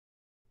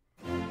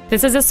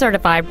This is a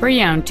certified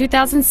pre-owned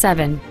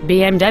 2007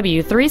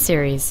 BMW 3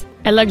 Series,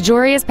 a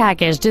luxurious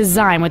package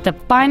designed with the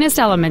finest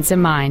elements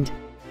in mind.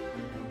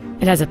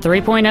 It has a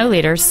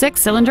 3.0-liter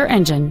six-cylinder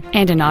engine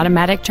and an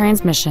automatic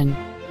transmission.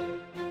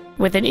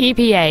 With an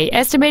EPA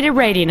estimated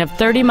rating of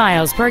 30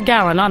 miles per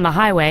gallon on the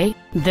highway,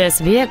 this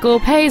vehicle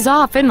pays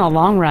off in the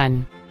long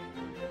run.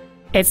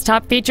 Its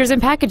top features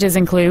and packages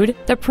include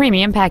the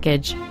Premium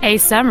Package, a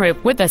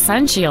sunroof with a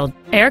sunshield,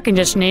 air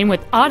conditioning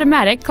with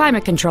automatic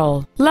climate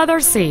control,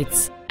 leather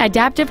seats,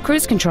 adaptive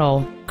cruise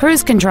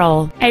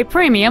control, a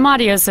premium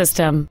audio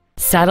system,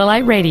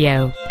 satellite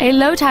radio, a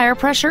low tire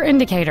pressure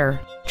indicator,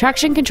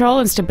 traction control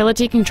and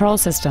stability control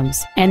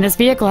systems, and this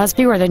vehicle has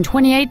fewer than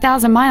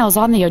 28,000 miles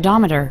on the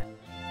odometer.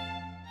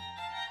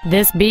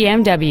 This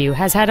BMW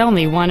has had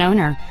only one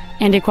owner,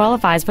 and it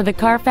qualifies for the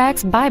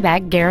Carfax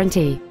buyback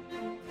guarantee.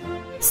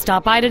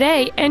 Stop by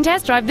today and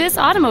test drive this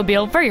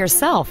automobile for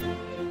yourself.